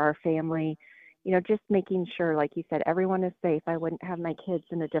perfect for our family. You know, just making sure, like you said, everyone is safe. I wouldn't have my kids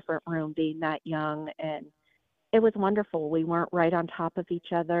in a different room being that young. And it was wonderful. We weren't right on top of each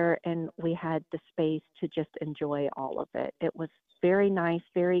other, and we had the space to just enjoy all of it. It was very nice,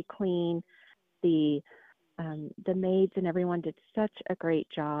 very clean. The maids and everyone did such a great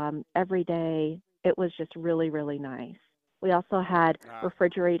job every day. It was just really nice. We also had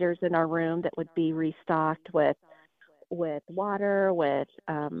refrigerators in our room that would be restocked with water, with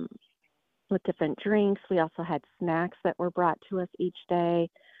with different drinks. We also had snacks that were brought to us each day.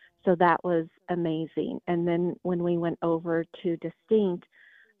 So that was amazing. And then when we went over to Distinct,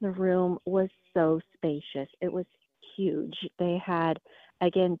 the room was so spacious. It was huge. They had,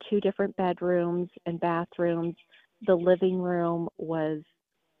 again, 2 different bedrooms and bathrooms. The living room was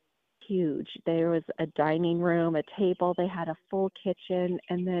huge. There was a dining room, a table. They had a full kitchen,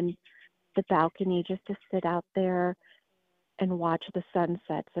 and then the balcony just to sit out there and watch the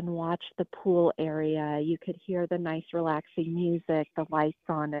sunsets and watch the pool area. You could hear the nice relaxing music, the lights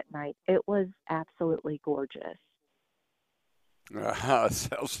on at night. It was absolutely gorgeous.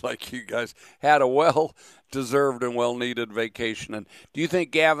 Sounds like you guys had a well-deserved and well-needed vacation. And do you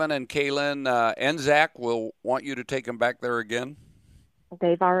think Gavin and Kaylin and Zach will want you to take them back there again?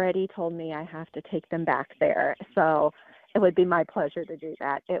 They've already told me I have to take them back there. So it would be my pleasure to do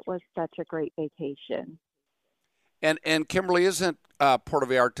that. It was such a great vacation. And Kimberly, isn't Puerto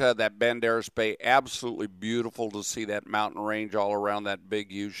Vallarta, that Banderas Bay, absolutely beautiful to see that mountain range all around that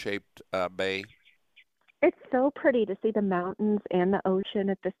big U-shaped bay? It's so pretty to see the mountains and the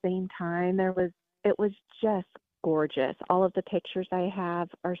ocean at the same time. It was just gorgeous. All of the pictures I have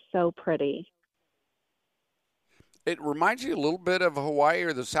are so pretty. It reminds you a little bit of Hawaii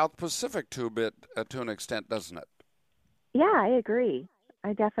or the South Pacific to an extent, doesn't it? Yeah, I agree.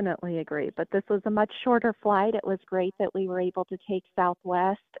 I definitely agree. But this was a much shorter flight. It was great that we were able to take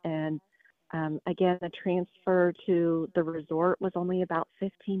Southwest. And again, the transfer to the resort was only about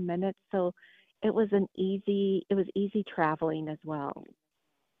 15 minutes. So it was easy traveling as well.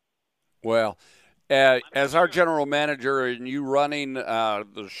 Well, as our general manager and you running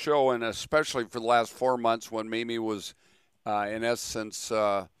the show, and especially for the last 4 months when Mimi was, in essence,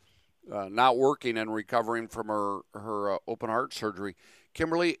 not working and recovering from her open heart surgery,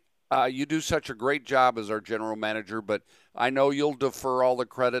 Kimberly, you do such a great job as our general manager, but I know you'll defer all the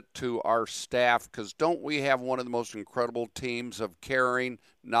credit to our staff because don't we have one of the most incredible teams of caring,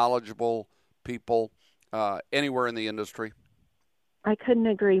 knowledgeable people anywhere in the industry? I couldn't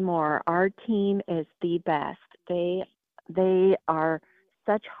agree more. Our team is the best. They are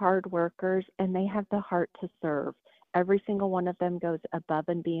such hard workers, and they have the heart to serve. Every single one of them goes above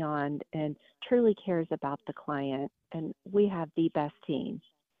and beyond and truly cares about the client, and we have the best team.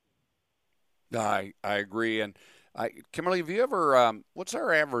 I agree. And Kimberly, have you ever, what's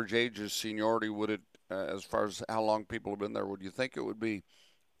our average age of seniority? Would it, as far as how long people have been there, would you think it would be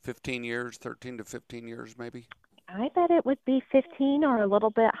 15 years, 13 to 15 years maybe? I bet it would be 15 or a little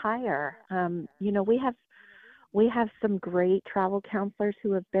bit higher. We have some great travel counselors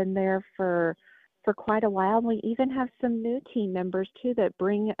who have been there for quite a while. We even have some new team members too that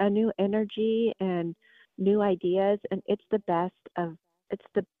bring a new energy and new ideas, and it's the best of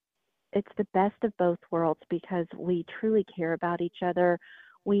both worlds because we truly care about each other.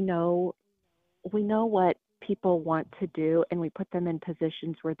 We know what people want to do, and we put them in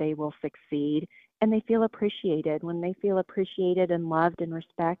positions where they will succeed, and they feel appreciated. When they feel appreciated and loved and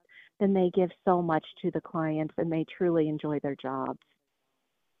respect, then they give so much to the clients, and they truly enjoy their jobs.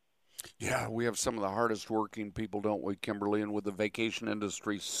 Yeah, we have some of the hardest working people, don't we, Kimberly? And with the vacation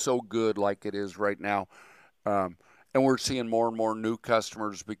industry so good like it is right now, and we're seeing more and more new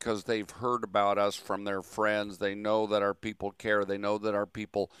customers because they've heard about us from their friends. They know that our people care. They know that our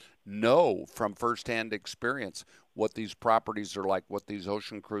people know from firsthand experience what these properties are like, what these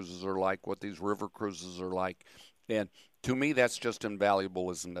ocean cruises are like, what these river cruises are like. And to me, that's just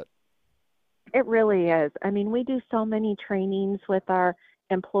invaluable, isn't it? It really is. I mean, we do so many trainings with our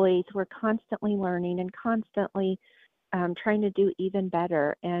employees. We're constantly learning and constantly trying to do even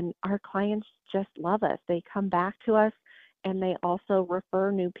better. And our clients just love us. They come back to us and they also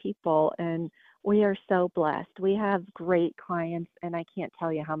refer new people. And we are so blessed. We have great clients, and I can't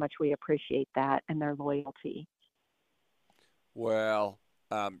tell you how much we appreciate that and their loyalty. Well,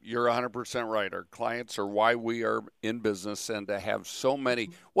 you're 100% right. Our clients are why we are in business, and to have so many.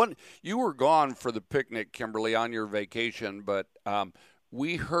 You were gone for the picnic, Kimberly, on your vacation, but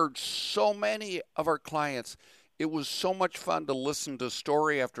we heard so many of our clients. It was so much fun to listen to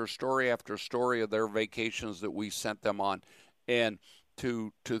story after story after story of their vacations that we sent them on, and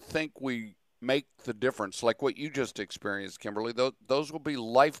to think we make the difference, like what you just experienced, Kimberly. Those will be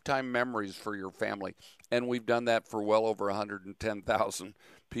lifetime memories for your family, and we've done that for well over 110,000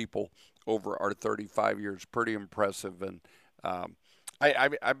 people over our 35 years. Pretty impressive, and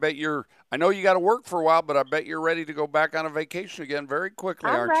I bet I know you got to work for a while, but I bet you're ready to go back on a vacation again very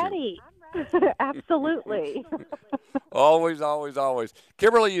quickly, aren't you? I'm ready. Absolutely. Always, always, always.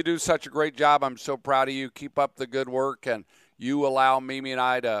 Kimberly, you do such a great job. I'm so proud of you. Keep up the good work, and you allow Mimi and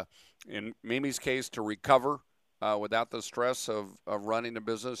I to, in Mimi's case, to recover without the stress of running a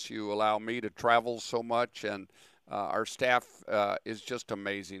business. You allow me to travel so much, and our staff is just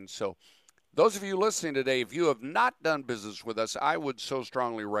amazing. So those of you listening today, if you have not done business with us, I would so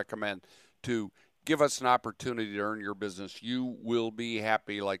strongly recommend to give us an opportunity to earn your business. You will be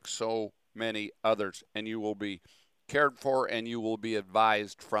happy like so many others, and you will be cared for, and you will be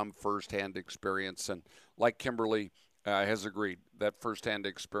advised from firsthand experience. And like Kimberly has agreed, that firsthand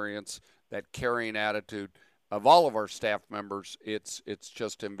experience, that caring attitude of all of our staff members, it's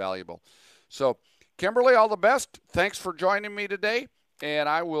just invaluable. So, Kimberly, all the best. Thanks for joining me today, and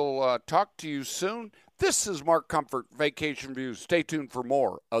I will talk to you soon. This is Mark Comfort, Vacation Views. Stay tuned for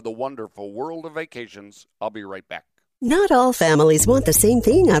more of the wonderful world of vacations. I'll be right back. Not all families want the same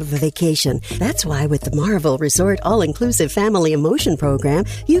thing out of a vacation. That's why with the Marival Resort All-inclusive Family Emotion Program,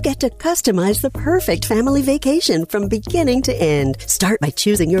 you get to customize the perfect family vacation from beginning to end. Start by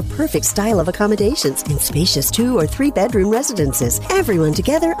choosing your perfect style of accommodations in spacious 2 or 3 bedroom residences. Everyone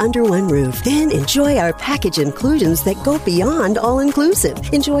together under one roof. Then enjoy our package inclusions that go beyond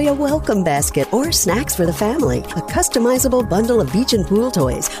all-inclusive. Enjoy a welcome basket or snacks for the family, a customizable bundle of beach and pool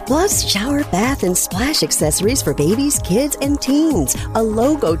toys, plus shower, bath, and splash accessories for babies, kids, and teens, a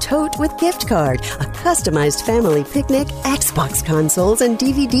logo tote with gift card, a customized family picnic, Xbox consoles and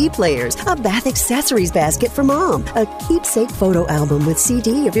DVD players, a bath accessories basket for mom, a keepsake photo album with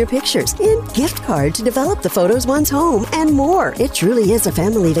CD of your pictures, and gift card to develop the photos one's home, and more. It truly is a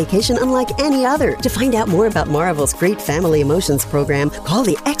family vacation unlike any other. To find out more about Marival's great Family Emotions program, call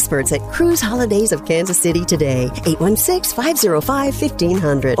the experts at Cruise Holidays of Kansas City today,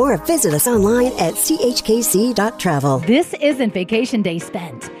 816-505-1500, or visit us online at chkc.travel. This isn't vacation day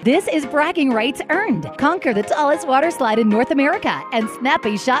spent. This is bragging rights earned. Conquer the tallest water slide in North America and snap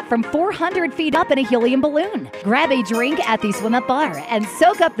a shot from 400 feet up in a helium balloon. Grab a drink at the swim up bar and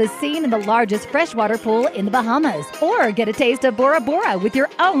soak up the scene in the largest freshwater pool in the Bahamas. Or get a taste of Bora Bora with your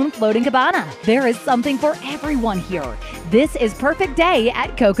own floating cabana. There is something for everyone here. This is Perfect Day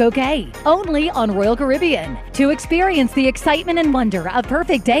at Coco Cay, only on Royal Caribbean. To experience the excitement and wonder of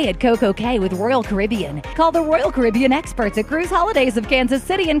Perfect Day at Coco Cay with Royal Caribbean, call the Royal Caribbean experts at Cruise Holidays of Kansas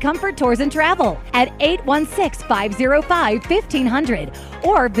City and Comfort Tours and Travel at 816-505-1500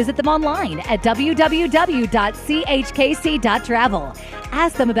 or visit them online at www.chkc.travel.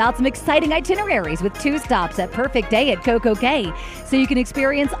 Ask them about some exciting itineraries with 2 stops at Perfect Day at Coco Cay so you can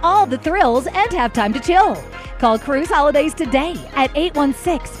experience all the thrills and have time to chill. Call Cruise Holidays today at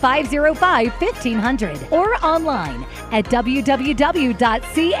 816-505-1500 or online at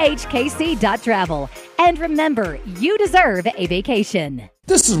www.chkc.travel. And remember, you deserve a vacation.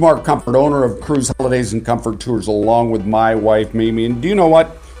 This is Mark Comfort, owner of Cruise Holidays and Comfort Tours, along with my wife, Mimi. And do you know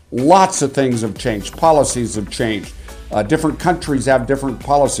what? Lots of things have changed. Policies have changed. Different countries have different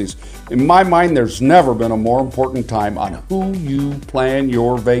policies. In my mind, there's never been a more important time on who you plan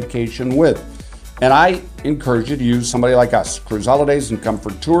your vacation with. And I encourage you to use somebody like us, Cruise Holidays and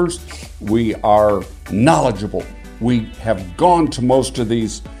Comfort Tours. We are knowledgeable. We have gone to most of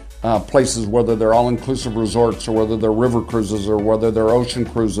these places, whether they're all-inclusive resorts or whether they're river cruises or whether they're ocean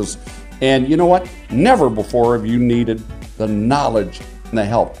cruises. And you know what? Never before have you needed the knowledge and the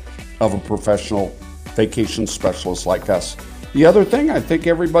help of a professional vacation specialist like us. The other thing, I think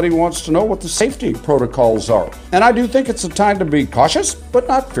everybody wants to know what the safety protocols are. And I do think it's a time to be cautious, but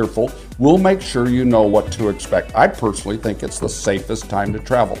not fearful. We'll make sure you know what to expect. I personally think it's the safest time to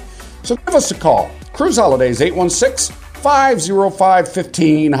travel. So give us a call. Cruise Holidays,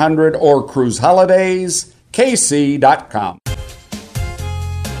 816-505-1500 or cruiseholidays.kc.com.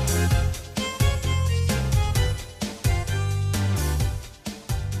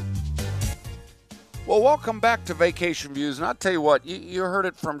 Well, welcome back to Vacation Views. And I'll tell you what, you heard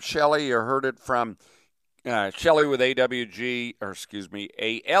it from Shelley. You heard it from Shelley with ALG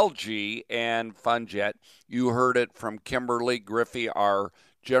and FunJet. You heard it from Kimberly Griffey, our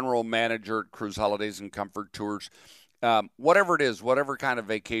general manager at Cruise Holidays and Comfort Tours. Whatever it is, whatever kind of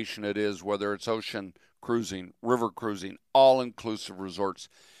vacation it is, whether it's ocean cruising, river cruising, all-inclusive resorts,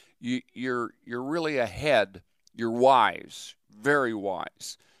 you're really ahead. You're wise, very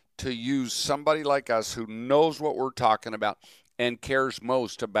wise, to use somebody like us who knows what we're talking about and cares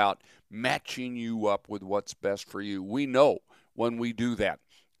most about matching you up with what's best for you. We know when we do that,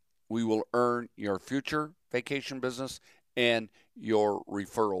 we will earn your future vacation business and your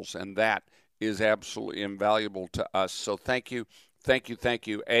referrals, and that is absolutely invaluable to us. So thank you,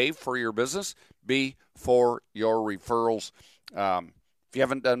 A, for your business, B, for your referrals. If you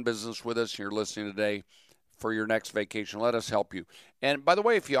haven't done business with us and you're listening today, for your next vacation, let us help you. And by the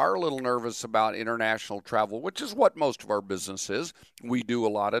way, if you are a little nervous about international travel, which is what most of our business is, we do a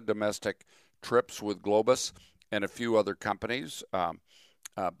lot of domestic trips with Globus. and a few other companies.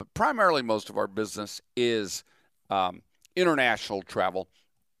 But primarily most of our business is international travel.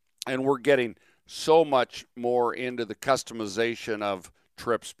 And we're getting so much more into the customization of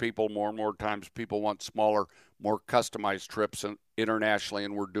trips. More and more times people want smaller, more customized trips internationally,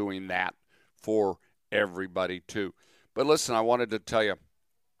 and we're doing that for everybody too. But listen, I wanted to tell you,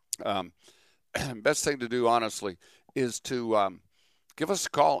 best thing to do, honestly, is to give us a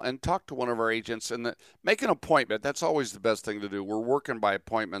call and talk to one of our agents and make an appointment. That's always the best thing to do. We're working by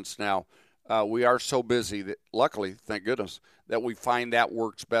appointments now. We are so busy that, luckily, thank goodness, that we find that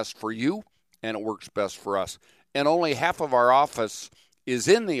works best for you and it works best for us. And only half of our office is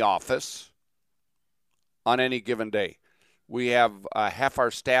in the office on any given day. We have half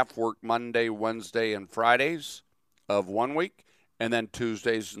our staff work Monday, Wednesday, and Fridays of one week, and then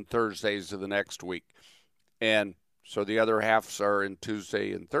Tuesdays and Thursdays of the next week. And so the other halves are in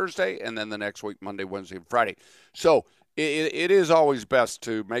Tuesday and Thursday, and then the next week, Monday, Wednesday, and Friday. So it is always best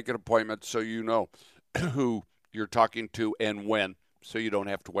to make an appointment so you know who you're talking to and when, so you don't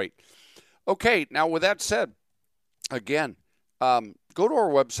have to wait. Okay, now with that said, again, go to our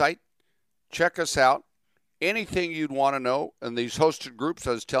website, check us out. Anything you'd want to know, and these hosted groups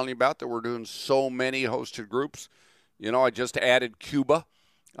I was telling you about, that we're doing so many hosted groups. You know, I just added Cuba.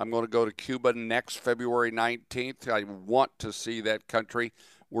 I'm going to go to Cuba next February 19th. I want to see that country.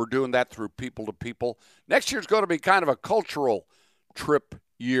 We're doing that through People to People. Next year's going to be kind of a cultural trip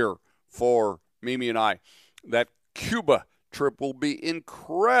year for Mimi and I. That Cuba trip will be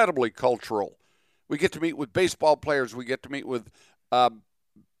incredibly cultural. We get to meet with baseball players. We get to meet with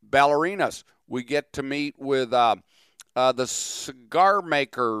ballerinas. We get to meet with the cigar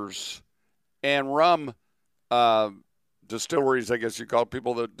makers and rum distilleries, I guess you call it,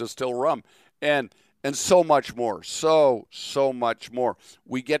 people that distill rum, and so much more, so much more.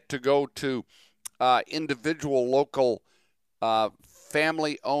 We get to go to individual local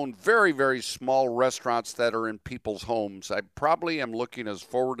family-owned, very, very small restaurants that are in people's homes. I probably am looking as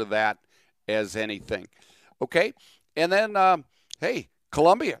forward to that as anything. Okay? And then, hey,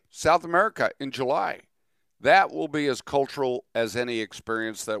 Colombia, South America in July. That will be as cultural as any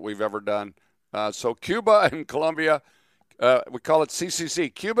experience that we've ever done. So Cuba and Colombia, we call it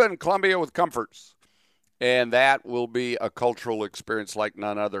CCC, Cuba and Colombia with Comforts. And that will be a cultural experience like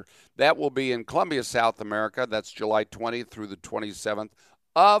none other. That will be in Colombia, South America. That's July 20th through the 27th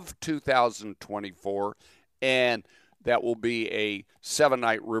of 2024. And that will be a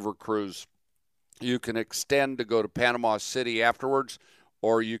 7-night river cruise. You can extend to go to Panama City afterwards,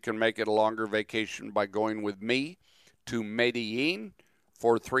 or you can make it a longer vacation by going with me to Medellin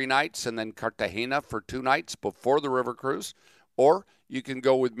for 3 nights and then Cartagena for 2 nights before the river cruise. Or you can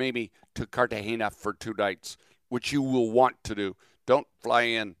go with Mimi to Cartagena for 2 nights, which you will want to do. Don't fly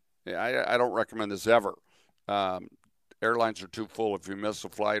in. I don't recommend this ever. Airlines are too full. If you miss a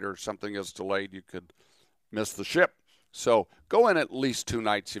flight or something is delayed, you could miss the ship. So go in at least 2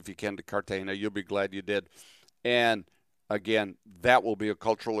 nights if you can to Cartagena. You'll be glad you did. And again, that will be a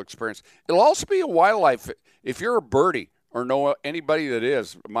cultural experience. It'll also be a wildlife. If you're a birdie or know anybody that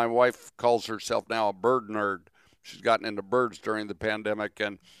is, my wife calls herself now a bird nerd. She's gotten into birds during the pandemic,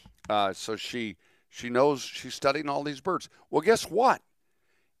 and so she knows, she's studying all these birds. Well, guess what?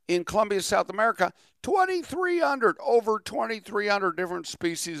 In Colombia, South America, over 2,300 different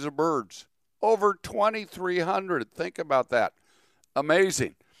species of birds. Over 2,300. Think about that.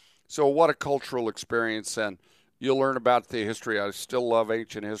 Amazing. So what a cultural experience, and you'll learn about the history. I still love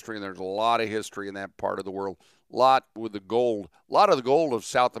ancient history, and there's a lot of history in that part of the world. A lot with the gold. A lot of the gold of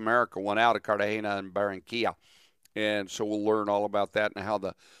South America went out of Cartagena and Barranquilla. And so we'll learn all about that and how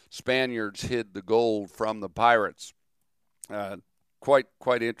the Spaniards hid the gold from the pirates. Quite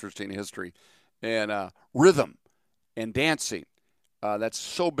interesting history. And rhythm and dancing. That's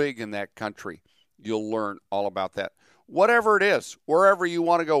so big in that country. You'll learn all about that. Whatever it is, wherever you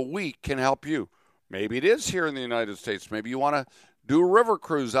want to go, we can help you. Maybe it is here in the United States. Maybe you want to do a river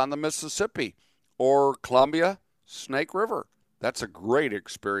cruise on the Mississippi or Columbia Snake River. That's a great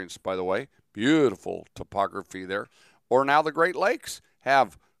experience, by the way. Beautiful topography there. Or now the Great Lakes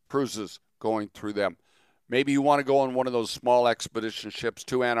have cruises going through them. Maybe you want to go on one of those small expedition ships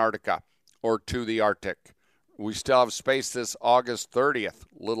to Antarctica or to the Arctic. We still have space this August 30th,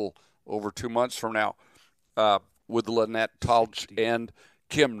 a little over 2 months from now, with Lynette Talch and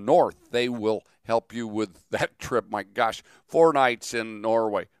Kim North. They will help you with that trip. My gosh, 4 nights in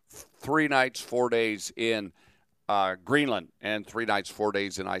Norway, 3 nights, 4 days in Greenland, and 3 nights, 4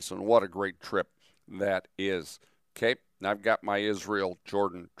 days in Iceland. What a great trip that is. Okay, and I've got my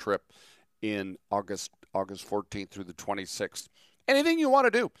Israel-Jordan trip in August 14th through the 26th. anything you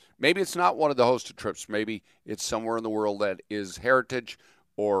want to do. Maybe it's not one of the hosted trips. Maybe it's somewhere in the world that is heritage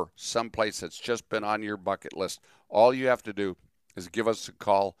or someplace that's just been on your bucket list. All you have to do is give us a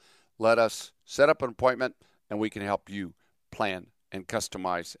call. Let us set up an appointment, and we can help you plan and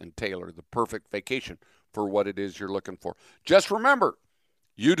customize and tailor the perfect vacation for what it is you're looking for. Just remember,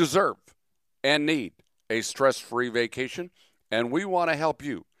 you deserve and need a stress-free vacation, and we want to help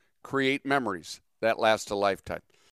you create memories that last a lifetime.